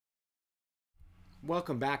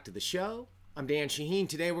Welcome back to the show. I'm Dan Shaheen.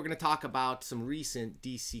 Today we're going to talk about some recent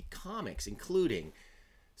DC comics, including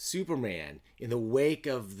Superman in the wake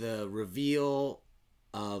of the reveal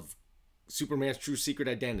of Superman's true secret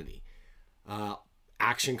identity,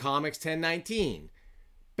 Action Comics 1019,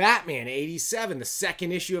 Batman 87, the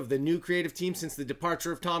second issue of the new creative team since the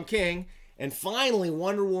departure of Tom King, and finally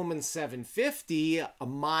Wonder Woman 750, a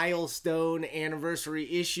milestone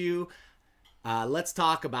anniversary issue. Let's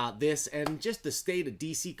talk about this and just the state of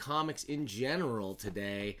DC Comics in general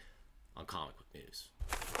today on Comic Book News.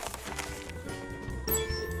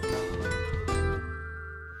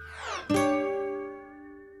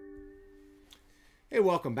 Hey,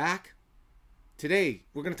 welcome back. Today,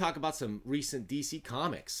 we're going to talk about some recent DC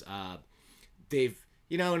Comics. They've,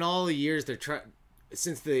 in all the years,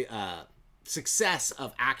 since the success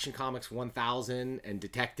of Action Comics 1000 and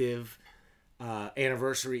Detective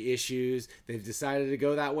anniversary issues, they've decided to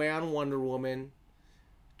go that way on Wonder Woman,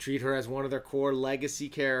 treat her as one of their core legacy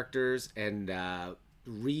characters, and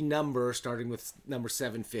renumber starting with number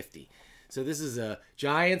 750. So this is a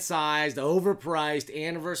giant-sized, overpriced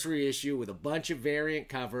anniversary issue with a bunch of variant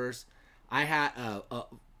covers. I had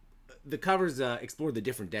the covers explored the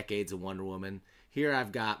different decades of Wonder Woman. Here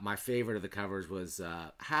I've got my favorite of the covers was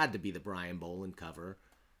had to be the Brian Boland cover,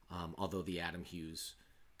 although the Adam Hughes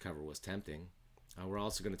cover was tempting. We're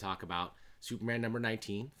also going to talk about Superman number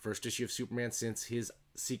 19, first issue of Superman since his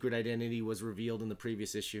secret identity was revealed in the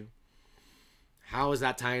previous issue. How is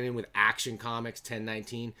that tying in with Action Comics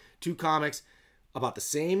 1019? Two comics about the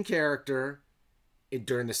same character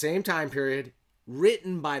during the same time period,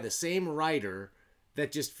 written by the same writer,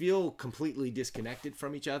 that just feel completely disconnected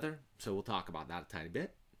from each other. So we'll talk about that a tiny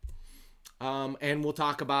bit. And we'll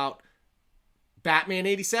talk about Batman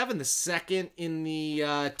 87, the second in the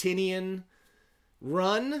Tynion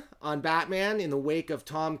run on Batman in the wake of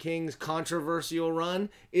Tom King's controversial run.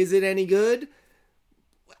 Is it any good?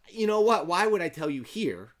 You know what? Why would I tell you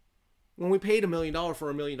here when we paid $1 million for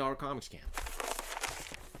a $1 million comics can?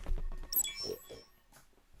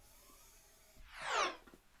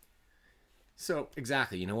 So,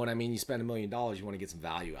 exactly. You know what I mean? You spend $1 million, you want to get some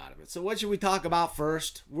value out of it. So what should we talk about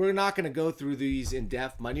first? We're not going to go through these in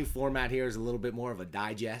depth. My new format here is a little bit more of a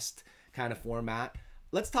digest kind of format.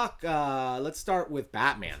 Let's start with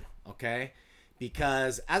Batman, okay?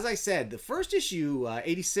 Because, as I said, the first issue,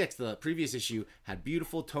 86, the previous issue, had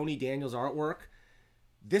beautiful Tony Daniels artwork.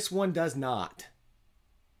 This one does not.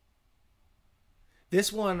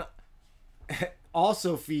 This one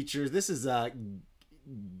also features, this is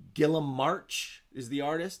Guillem March is the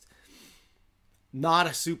artist. Not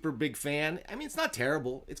a super big fan. I mean, it's not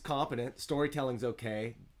terrible. It's competent. Storytelling's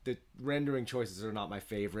okay. The rendering choices are not my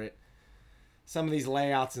favorite. Some of these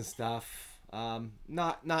layouts and stuff,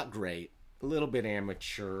 not great. A little bit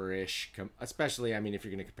amateurish, especially, I mean, if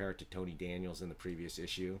you're going to compare it to Tony Daniels in the previous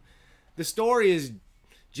issue. The story is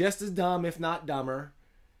just as dumb, if not dumber,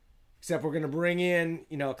 except we're going to bring in,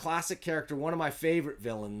 a classic character, one of my favorite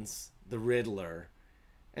villains, the Riddler,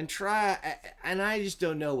 and I just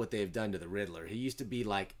don't know what they've done to the Riddler. He used to be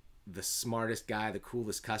like the smartest guy, the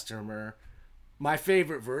coolest customer. My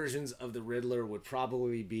favorite versions of the Riddler would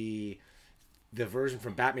probably be the version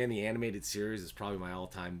from Batman the Animated Series is probably my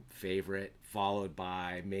all-time favorite, followed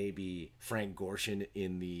by maybe Frank Gorshin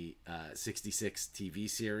in the 66 TV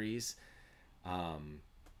series,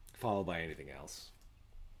 followed by anything else.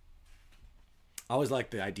 I always like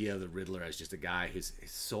the idea of the Riddler as just a guy whose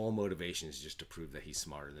sole motivation is just to prove that he's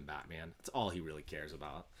smarter than Batman. That's all he really cares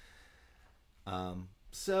about.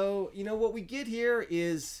 So, what we get here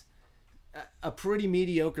is a pretty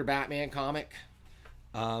mediocre Batman comic.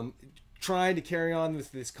 Trying to carry on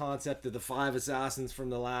with this concept of the 5 assassins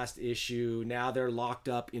from the last issue. Now they're locked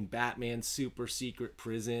up in Batman's super secret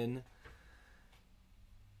prison.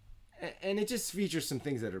 And it just features some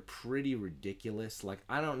things that are pretty ridiculous. Like,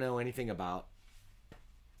 I don't know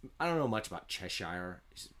much about Cheshire.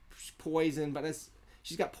 She's poison, but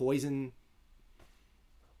she's got poison.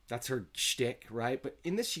 That's her shtick, right? But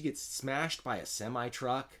in this, she gets smashed by a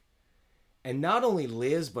semi-truck. And not only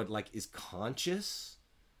lives, but, is conscious.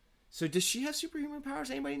 So does she have superhuman powers?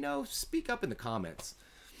 Anybody know? Speak up in the comments.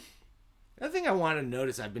 Another thing I want to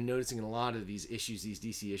notice, I've been noticing in a lot of these issues, these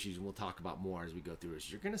DC issues, and we'll talk about more as we go through, is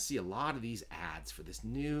you're going to see a lot of these ads for this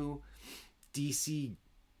new DC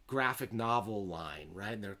graphic novel line,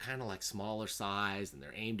 right? And they're kind of like smaller size, and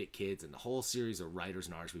they're aimed at kids, and the whole series of writers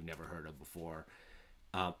and artists we've never heard of before.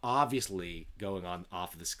 Obviously, going on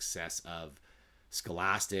off of the success of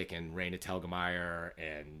Scholastic and Raina Telgemeier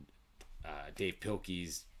and Dave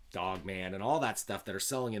Pilkey's Dogman and all that stuff that are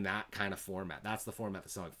selling in that kind of format. That's the format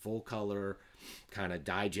that's selling full color, kind of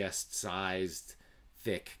digest sized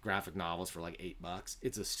thick graphic novels for like $8.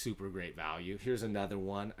 It's a super great value. Here's another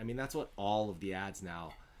one. I mean, that's what all of the ads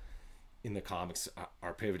now in the comics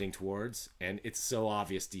are pivoting towards, and it's so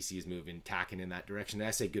obvious DC is moving, tacking in that direction. And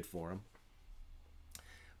I say good for them.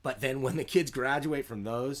 But then when the kids graduate from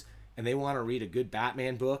those and they want to read a good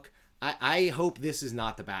Batman book, I hope this is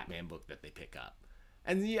not the Batman book that they pick up.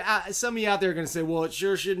 And some of you out there are going to say, well, it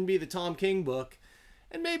sure shouldn't be the Tom King book.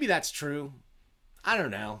 And maybe that's true. I don't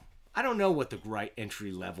know. I don't know what the right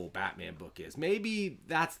entry-level Batman book is. Maybe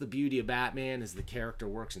that's the beauty of Batman, is the character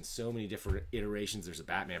works in so many different iterations. There's a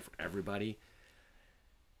Batman for everybody.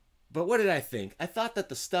 But what did I think? I thought that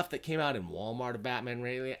the stuff that came out in Walmart of Batman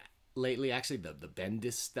lately, actually the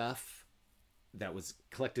Bendis stuff that was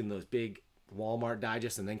collecting those big Walmart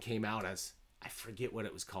digests and then came out as, I forget what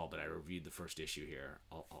it was called, but I reviewed the first issue here.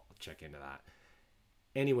 I'll check into that.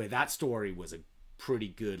 Anyway, that story was a pretty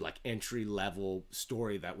good, like, entry-level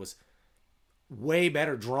story that was way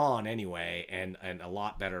better drawn anyway, and a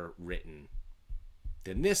lot better written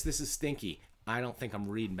than this. This is stinky. I don't think I'm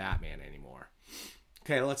reading Batman anymore.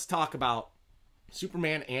 Okay, let's talk about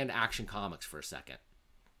Superman and Action Comics for a second.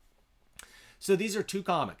 So these are two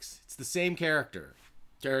comics. It's the same character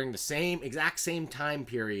during the exact same time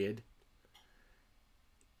period,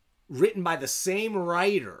 written by the same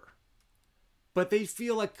writer, but they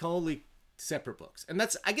feel like totally separate books. And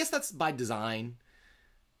I guess that's by design.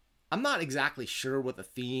 I'm not exactly sure what the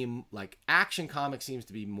theme, like, Action Comics seems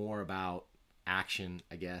to be more about action,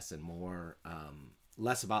 I guess, and more,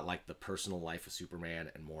 less about, like, the personal life of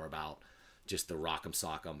Superman and more about just the rock'em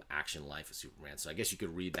sock'em action life of Superman. So I guess you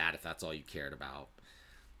could read that if that's all you cared about.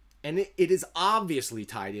 And it is obviously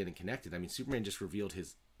tied in and connected. I mean, Superman just revealed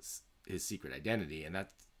his secret identity, and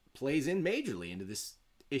that plays in majorly into this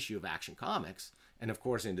issue of Action Comics, and of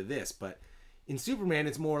course into this. But in Superman,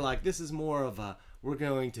 it's more like, this is more of a, we're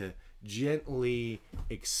going to gently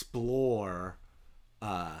explore,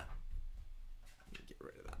 let me get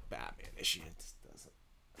rid of that Batman issue.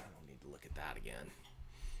 I don't need to look at that again.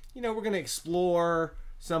 You know, we're going to explore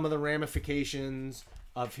some of the ramifications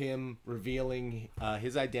of him revealing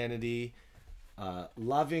his identity,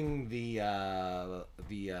 loving the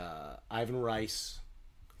Ivan Reis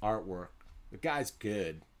artwork. The guy's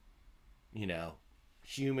good, you know,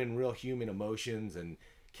 real human emotions and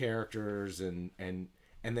characters, and then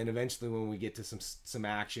eventually when we get to some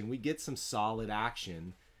action, we get some solid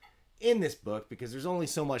action in this book, because there's only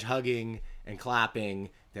so much hugging and clapping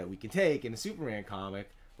that we can take in a Superman comic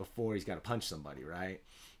before he's got to punch somebody, right?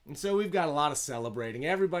 And so we've got a lot of celebrating.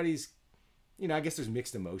 Everybody's, you know, I guess there's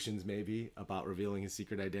mixed emotions maybe about revealing his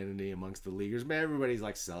secret identity amongst the Leaguers, but everybody's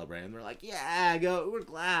like celebrating. They're like, yeah, we're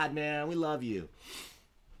glad, man. We love you.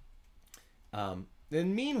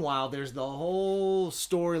 Then meanwhile, there's the whole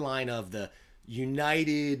storyline of the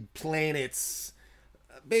United Planets,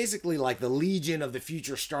 basically like the Legion of the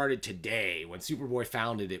Future started today when Superboy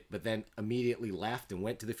founded it, but then immediately left and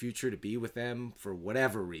went to the future to be with them for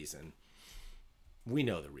whatever reason. We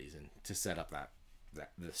know the reason, to set up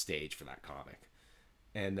the stage for that comic.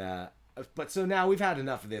 And but so now we've had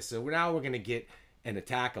enough of this. So now we're going to get an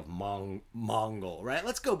attack of Mongol, right?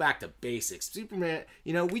 Let's go back to basics. Superman,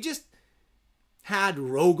 you know, we just had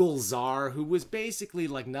Rogol Zar, who was basically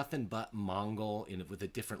like nothing but Mongol with a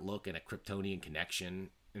different look and a Kryptonian connection,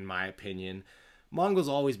 in my opinion. Mongol's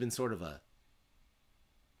always been sort of a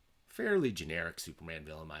fairly generic Superman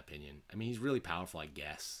villain, in my opinion. I mean, he's really powerful, I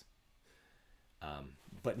guess.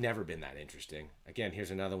 But never been that interesting. Again,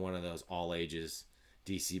 here's another one of those all-ages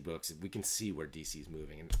DC books. We can see where DC's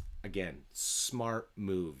moving. And again, smart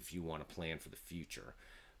move if you want to plan for the future.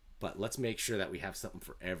 But let's make sure that we have something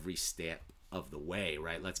for every step of the way,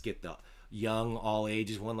 right? Let's get the young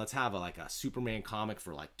all-ages one. Let's have a Superman comic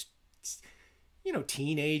for, like, you know,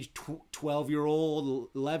 teenage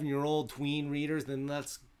 12-year-old, 11-year-old tween readers. Then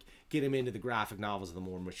let's get him into the graphic novels of the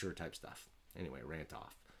more mature type stuff. Anyway, rant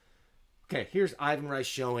off. Okay, here's Ivan Reis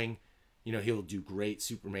showing, you know, he'll do great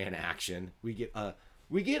Superman action. We get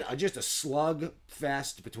just a slug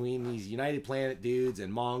fest between these United Planet dudes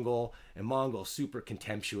and Mongol super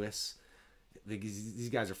contemptuous. These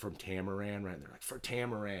guys are from Tamaran, right? And they're like, for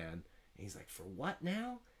Tamaran. And he's like, for what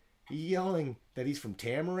now? He's yelling that he's from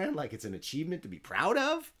Tamaran like it's an achievement to be proud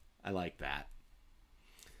of. I like that.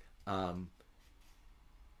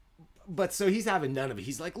 But so he's having none of it.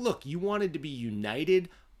 He's like, look, you wanted to be united.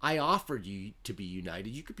 I offered you to be united.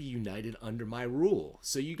 You could be united under my rule.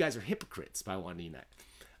 So you guys are hypocrites by wanting to unite.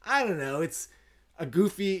 I don't know. It's a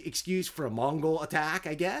goofy excuse for a Mongol attack,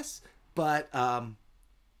 I guess. But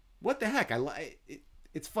what the heck?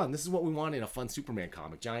 It's fun. This is what we want in a fun Superman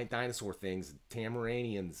comic. Giant dinosaur things,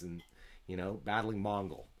 Tamaranians, and, you know, battling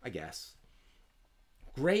Mongol, I guess.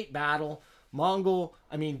 Great battle. Mongol,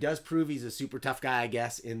 I mean, does prove he's a super tough guy, I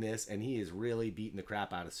guess, in this, and he is really beating the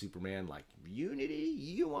crap out of Superman. Like, unity?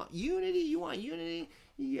 You want unity? You want unity?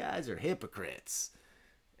 You guys are hypocrites.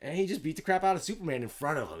 And he just beat the crap out of Superman in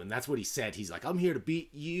front of him, and that's what he said. He's like, I'm here to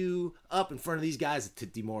beat you up in front of these guys to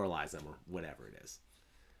demoralize them, or whatever it is.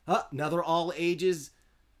 Another all ages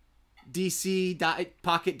DC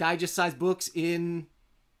Pocket Digest size books in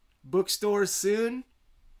bookstores soon.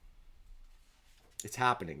 It's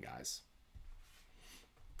happening, guys.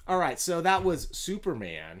 All right, so that was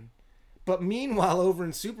Superman. But meanwhile, over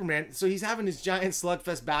in Superman, so he's having his giant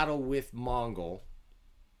slugfest battle with Mongol.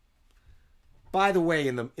 By the way,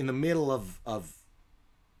 in the middle of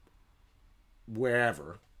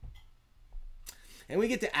wherever. And we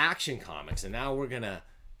get to Action Comics, and now we're going to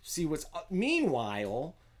see what's...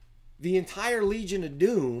 Meanwhile, the entire Legion of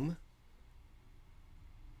Doom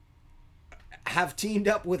have teamed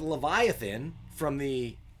up with Leviathan from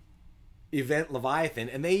the event Leviathan,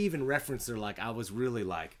 and they even reference, they're like, that was a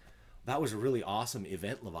really awesome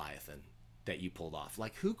event Leviathan that you pulled off.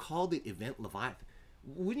 Like, who called it event Leviathan?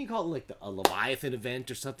 Wouldn't you call it like a Leviathan event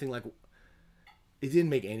or something? Like, it didn't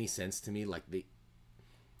make any sense to me. Like,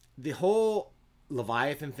 the whole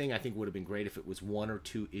Leviathan thing, I think, would have been great if it was 1 or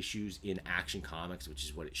 2 issues in Action Comics, which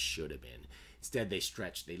is what it should have been. Instead,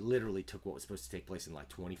 they literally took what was supposed to take place in like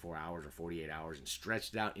 24 hours or 48 hours and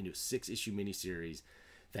stretched it out into a 6-issue miniseries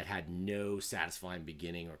that had no satisfying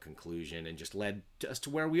beginning or conclusion and just led us to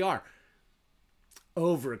where we are.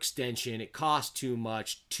 Overextension, it cost too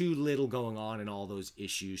much, too little going on in all those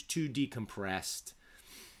issues, too decompressed,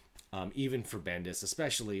 even for Bendis,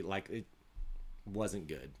 especially, like, it wasn't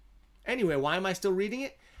good. Anyway, why am I still reading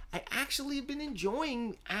it? I actually have been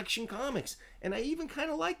enjoying Action Comics, and I even kind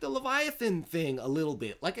of like the Leviathan thing a little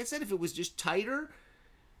bit. Like I said, if it was just tighter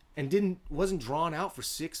and wasn't drawn out for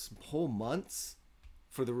 6 whole months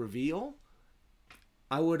for the reveal,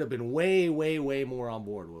 I would have been way, way, way more on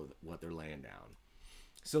board with what they're laying down.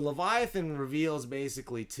 So Leviathan reveals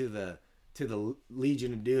basically to the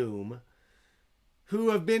Legion of Doom, who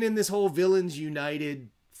have been in this whole Villains United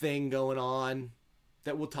thing going on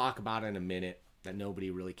that we'll talk about in a minute, that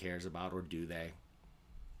nobody really cares about, or do they?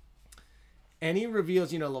 And he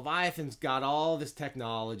reveals, Leviathan's got all this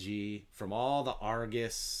technology from all the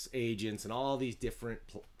Argus agents and all these different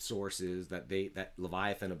sources that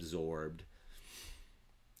Leviathan absorbed.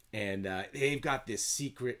 And they've got this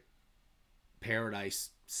secret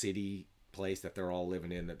paradise city place that they're all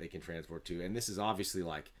living in that they can transport to. And this is obviously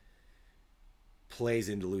like plays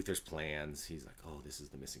into Luthor's plans. He's like, oh, this is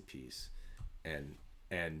the missing piece. And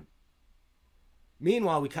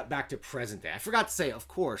meanwhile, we cut back to present day. I forgot to say, of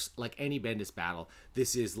course, like any Bendis battle,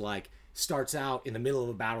 this is like, starts out in the middle of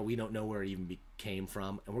a battle. We don't know where it even came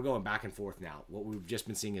from. And we're going back and forth now. What we've just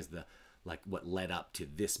been seeing is what led up to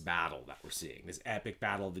this battle that we're seeing. This epic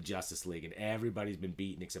battle of the Justice League. And everybody's been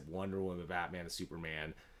beaten except Wonder Woman, Batman, and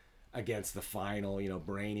Superman against the final,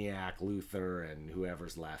 Brainiac, Luthor, and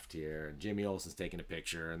whoever's left here. And Jimmy Olsen's taking a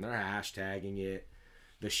picture, and they're hashtagging it.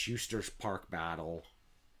 The Schuster's Park battle.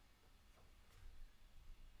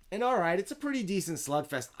 And all right, it's a pretty decent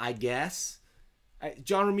slugfest, I guess.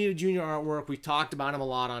 John Romita Jr. artwork, we've talked about him a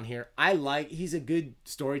lot on here. He's a good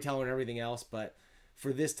storyteller and everything else, but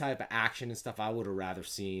for this type of action and stuff, I would have rather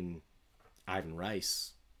seen Ivan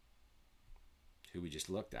Reis, who we just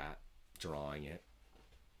looked at, drawing it.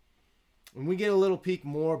 And we get a little peek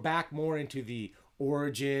back more into the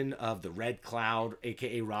origin of the Red Cloud,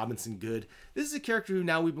 aka Robinson Goode. This is a character who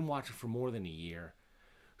now we've been watching for more than a year,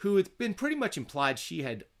 who it's been pretty much implied she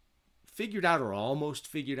had figured out or almost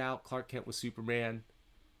figured out Clark Kent was Superman,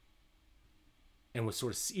 and was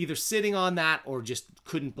sort of either sitting on that or just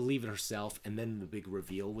couldn't believe it herself, and then the big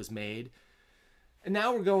reveal was made. And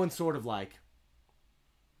now we're going sort of like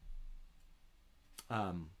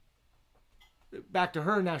back to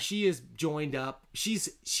her. Now she is joined up.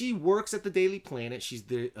 She works at the Daily Planet. She's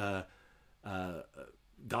the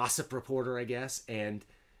gossip reporter, I guess,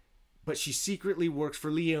 but she secretly works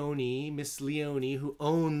for Miss Leone, who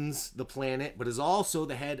owns the planet, but is also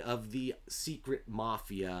the head of the secret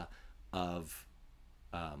mafia of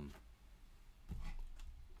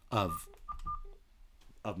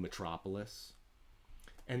Metropolis.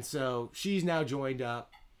 And so she's now joined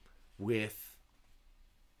up with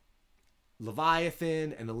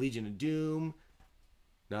Leviathan and the Legion of Doom,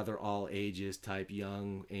 another all ages type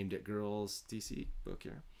young aimed at girls DC book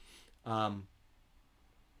here.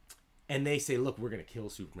 And they say, look, we're going to kill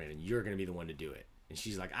Superman and you're going to be the one to do it. And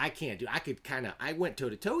she's like, I can't do it. I went toe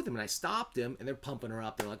to toe with him and I stopped him, and they're pumping her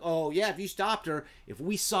up. They're like, oh yeah, if you stopped her, if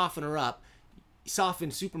we soften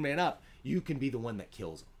Superman up, you can be the one that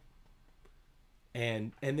kills him.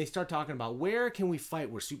 And they start talking about where can we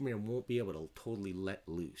fight where Superman won't be able to totally let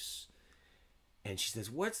loose. And she says,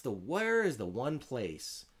 where is the one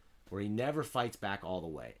place where he never fights back all the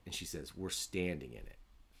way? And she says, we're standing in it.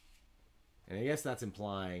 And I guess that's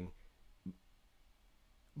implying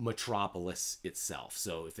Metropolis itself.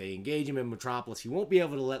 So if they engage him in Metropolis, he won't be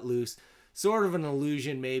able to let loose. Sort of an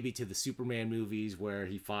allusion maybe to the Superman movies where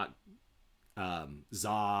he fought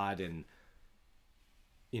Zod, and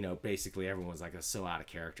basically everyone was like so out of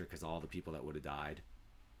character because all the people that would have died.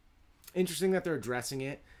 Interesting that they're addressing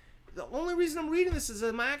it. The only reason I'm reading this is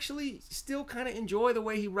I actually still kind of enjoy the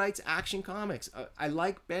way he writes action comics. I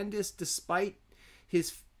like Bendis despite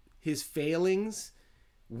his failings.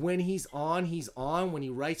 When he's on. When he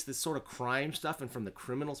writes this sort of crime stuff and from the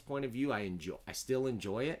criminal's point of view, I still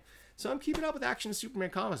enjoy it. So I'm keeping up with Action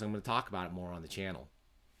Superman comics. I'm going to talk about it more on the channel.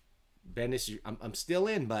 Bendis, I'm still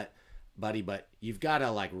in, but you've got to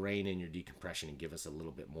like rein in your decompression and give us a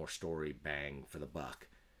little bit more story bang for the buck.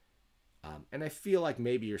 And I feel like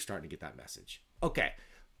maybe you're starting to get that message. Okay,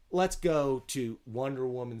 let's go to Wonder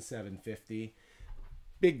Woman 750.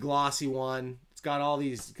 Big glossy one. It's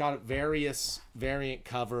got various variant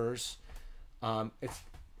covers.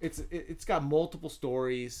 It's got multiple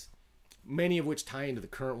stories, many of which tie into the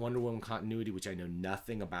current Wonder Woman continuity, which I know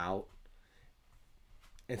nothing about.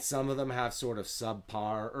 And some of them have sort of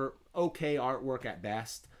subpar or okay artwork at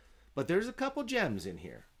best. But there's a couple gems in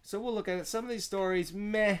here. So we'll look at it. Some of these stories,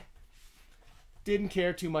 meh. Didn't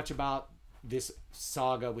care too much about this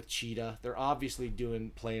saga with Cheetah. They're obviously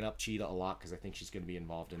playing up Cheetah a lot because I think she's going to be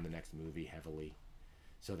involved in the next movie heavily.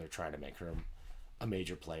 So they're trying to make her a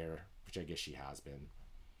major player, which I guess she has been.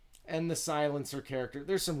 And the Silencer character,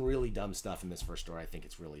 there's some really dumb stuff in this first story. I think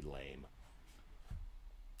it's really lame.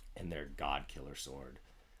 And their God Killer sword.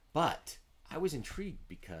 But I was intrigued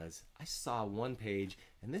because I saw one page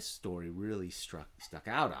and this story really stuck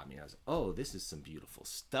out on me. I was like, oh, this is some beautiful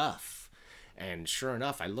stuff. And sure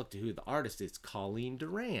enough, I looked at who the artist is, Colleen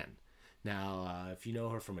Duran. Now, if you know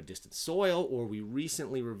her from A Distant Soil, or we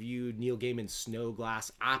recently reviewed Neil Gaiman's Snow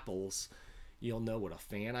Glass Apples, you'll know what a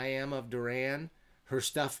fan I am of Duran. Her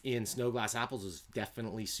stuff in Snow Glass Apples is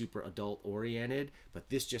definitely super adult-oriented, but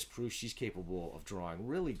this just proves she's capable of drawing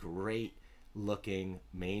really great-looking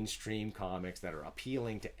mainstream comics that are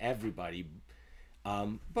appealing to everybody,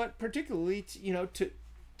 but particularly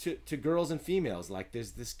to girls and females. Like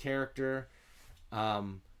there's this character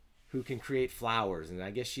who can create flowers, and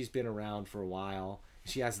I guess she's been around for a while.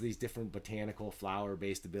 She has these different botanical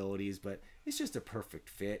flower-based abilities, but it's just a perfect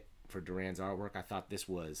fit for Duran's artwork. I thought this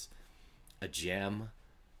was a gem.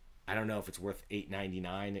 I don't know if it's worth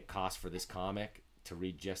 $8.99 it costs for this comic to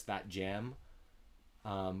read just that gem,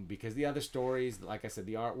 because the other stories, like I said,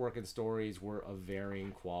 the artwork and stories were of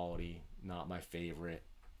varying quality. Not my favorite.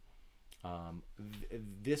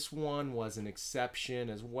 This one was an exception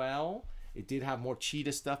as well. It did have more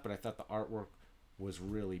Cheetah stuff, but I thought the artwork was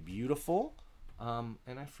really beautiful. And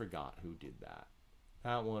I forgot who did that.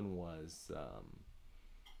 That one was,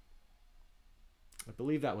 I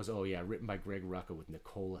believe that was, written by Greg Rucka with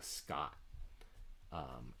Nicola Scott.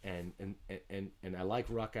 And I like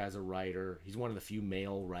Rucka as a writer. He's one of the few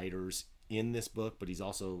male writers in this book, but he's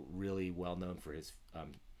also really well known for his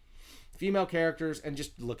female characters. And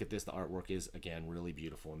just look at this. The artwork is, again, really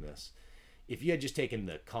beautiful in this. If you had just taken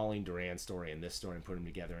the Colleen Duran story and this story and put them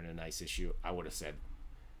together in a nice issue, I would have said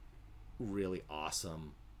really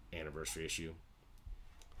awesome anniversary issue.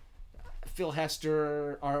 Phil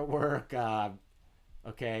Hester artwork,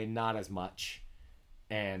 okay, not as much.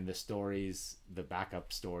 And the stories, the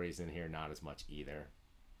backup stories in here, not as much either.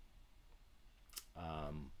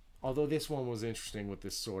 Although this one was interesting with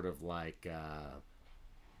this sort of like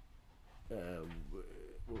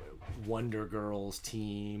Wonder Girls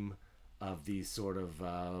team of these sort of,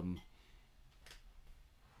 I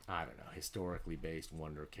don't know, historically based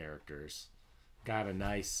Wonder characters. Got a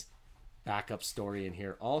nice backup story in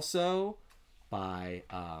here also by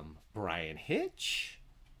Brian Hitch.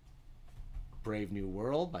 Brave New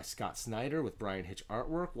World by Scott Snyder with Brian Hitch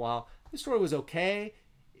artwork. While the story was okay,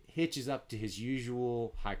 Hitch is up to his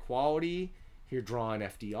usual high quality. Here drawing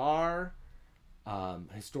FDR,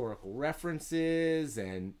 historical references,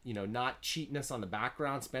 and not cheatness on the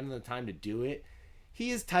background, spending the time to do it.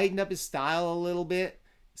 He has tightened up his style a little bit,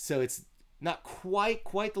 so it's not quite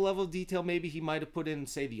the level of detail maybe he might have put in,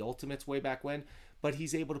 say, the Ultimates way back when, but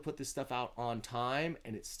he's able to put this stuff out on time,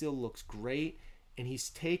 and it still looks great. And he's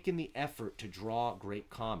taken the effort to draw great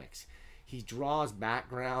comics. He draws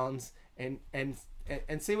backgrounds and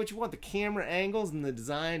say what you want, the camera angles and the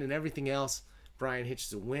design and everything else. Brian Hitch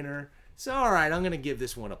is a winner. So, all right, I'm going to give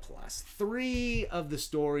this one a plus. 3 of the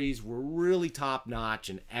stories were really top-notch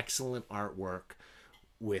and excellent artwork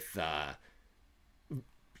with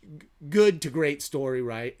good to great story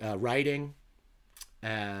writing.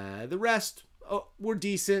 The rest were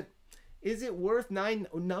decent. Is it worth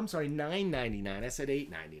 $9.99? I said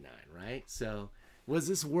 $8.99, right? So, was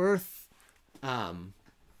this worth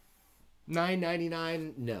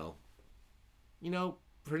 $9.99? No. You know,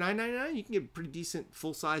 for $9.99, you can get a pretty decent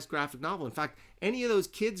full-size graphic novel. In fact, any of those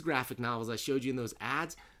kids' graphic novels I showed you in those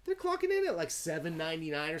ads, they're clocking in at like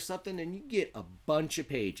 $7.99 or something, and you get a bunch of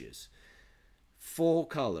pages. Full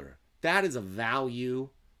color. That is a value.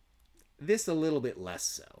 This a little bit less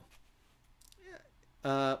so.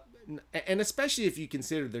 And especially if you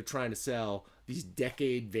consider they're trying to sell these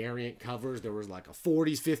decade variant covers. There was like a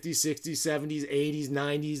 40s, 50s, 60s, 70s, 80s,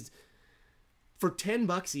 90s. For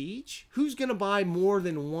 $10 each? Who's going to buy more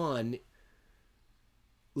than one,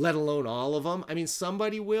 let alone all of them? I mean,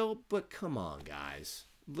 somebody will, but come on, guys.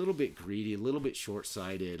 A little bit greedy, a little bit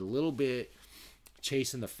short-sighted, a little bit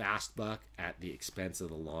chasing the fast buck at the expense of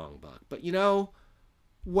the long buck. But you know,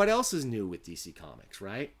 what else is new with DC Comics,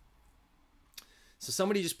 right? So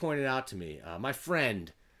somebody just pointed out to me, my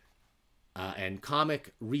friend and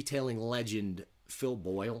comic retailing legend Phil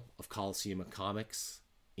Boyle of Coliseum Comics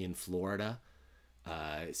in Florida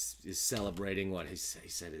is celebrating what he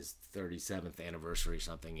said his 37th anniversary or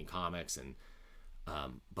something in comics, and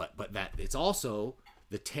but that it's also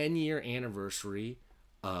the 10-year anniversary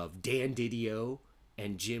of Dan Didio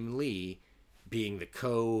and Jim Lee being the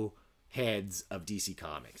co-heads of DC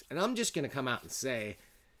Comics. And I'm just going to come out and say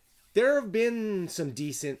there have been some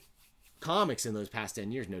decent comics in those past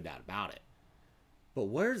 10 years, no doubt about it. But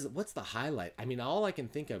what's the highlight? I mean, all I can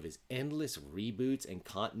think of is endless reboots and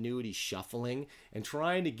continuity shuffling and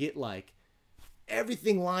trying to get like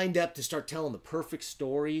everything lined up to start telling the perfect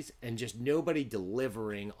stories and just nobody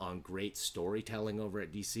delivering on great storytelling over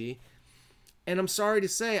at DC. And I'm sorry to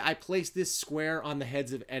say, I place this square on the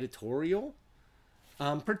heads of editorial,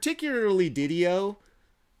 particularly Didio,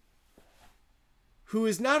 who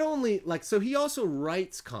is not only like, so he also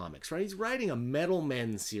writes comics, right? He's writing a Metal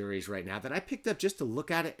Men series right now that I picked up just to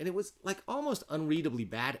look at it, and it was like almost unreadably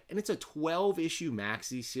bad. And it's a 12-issue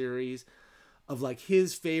maxi series of like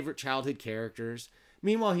his favorite childhood characters.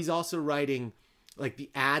 Meanwhile, he's also writing like the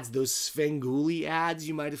ads, those Svengoolie ads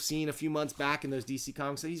you might have seen a few months back in those DC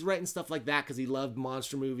Comics. So he's writing stuff like that because he loved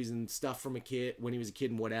monster movies and stuff from a kid when he was a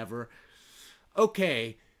kid and whatever.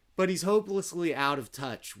 Okay. But he's hopelessly out of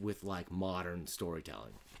touch with like modern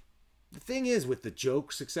storytelling. The thing is, with the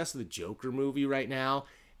success of the Joker movie right now,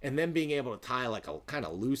 and then being able to tie like a kind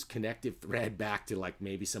of loose connective thread back to like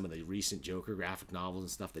maybe some of the recent Joker graphic novels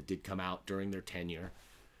and stuff that did come out during their tenure.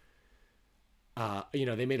 You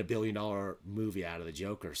know, they made $1 billion movie out of the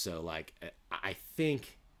Joker, so like I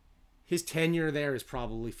think his tenure there is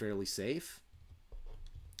probably fairly safe.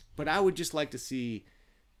 But I would just like to see,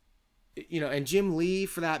 you know, and Jim Lee,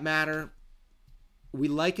 for that matter, we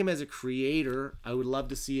like him as a creator. I would love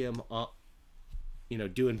to see him, you know,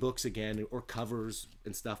 doing books again or covers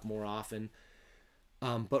and stuff more often.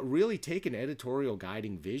 But really take an editorial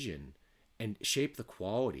guiding vision and shape the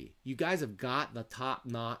quality. You guys have got the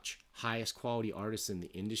top-notch, highest quality artists in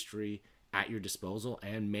the industry at your disposal,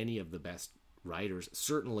 and many of the best writers.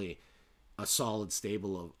 Certainly a solid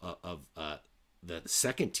stable of the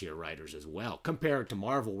second-tier writers as well, compared to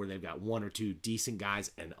Marvel, where they've got 1 or 2 decent guys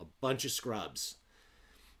and a bunch of scrubs.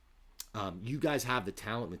 You guys have the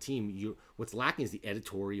talent in the team. What's lacking is the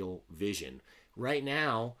editorial vision. Right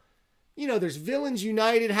now, you know, there's Villains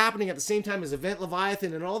United happening at the same time as Event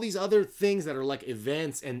Leviathan and all these other things that are like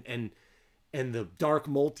events and the Dark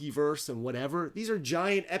Multiverse and whatever. These are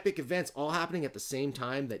giant epic events all happening at the same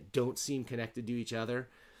time that don't seem connected to each other.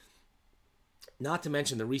 Not to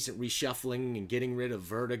mention the recent reshuffling and getting rid of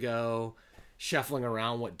Vertigo, shuffling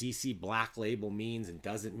around what DC Black Label means and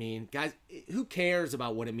doesn't mean. Guys, who cares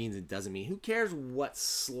about what it means and doesn't mean? Who cares what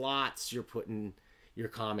slots you're putting your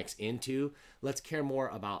comics into? Let's care more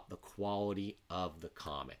about the quality of the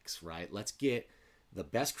comics, right? Let's get the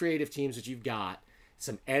best creative teams that you've got,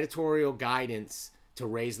 some editorial guidance to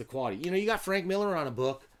raise the quality. You know, you got Frank Miller on a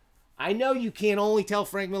book. I know you can't only tell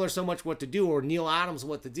Frank Miller so much what to do or Neil Adams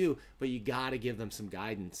what to do, but you got to give them some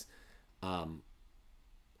guidance on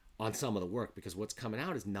some of the work, because what's coming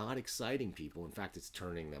out is not exciting people. In fact, it's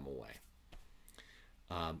turning them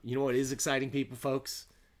away. You know what is exciting people, folks?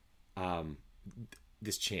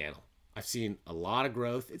 This channel. I've seen a lot of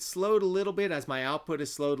growth. It's slowed a little bit as my output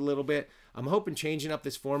has slowed a little bit. I'm hoping changing up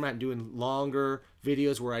this format and doing longer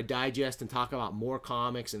videos where I digest and talk about more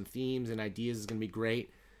comics and themes and ideas is going to be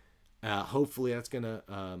great. Hopefully that's going to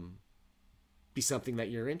be something that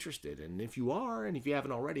you're interested in. And if you are, and if you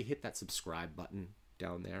haven't already, hit that subscribe button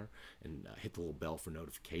down there and hit the little bell for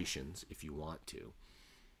notifications if you want to.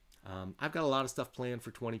 I've got a lot of stuff planned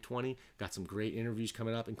for 2020. Got some great interviews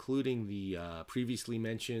coming up, including the previously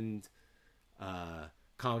mentioned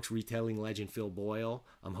comics retailing legend Phil Boyle.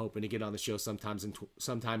 I'm hoping to get on the show sometime in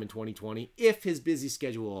 2020 if his busy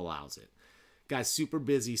schedule allows it. Guy's super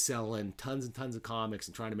busy selling tons and tons of comics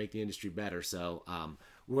and trying to make the industry better. So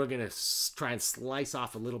we're going to try and slice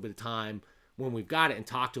off a little bit of time when we've got it and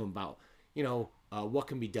talk to him about, what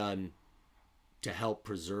can be done to help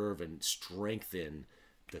preserve and strengthen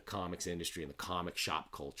the comics industry and the comic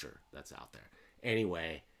shop culture that's out there.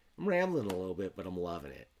 Anyway, I'm rambling a little bit, but I'm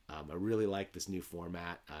loving it. I really like this new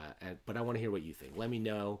format, but I want to hear what you think. Let me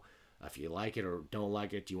know if you like it or don't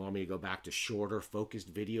like it. Do you want me to go back to shorter,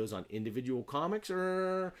 focused videos on individual comics,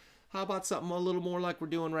 or how about something a little more like we're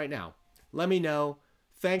doing right now? Let me know.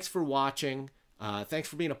 Thanks for watching. Thanks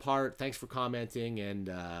for being a part. Thanks for commenting, and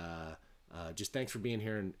just thanks for being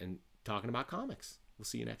here and talking about comics. We'll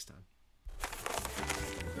see you next time.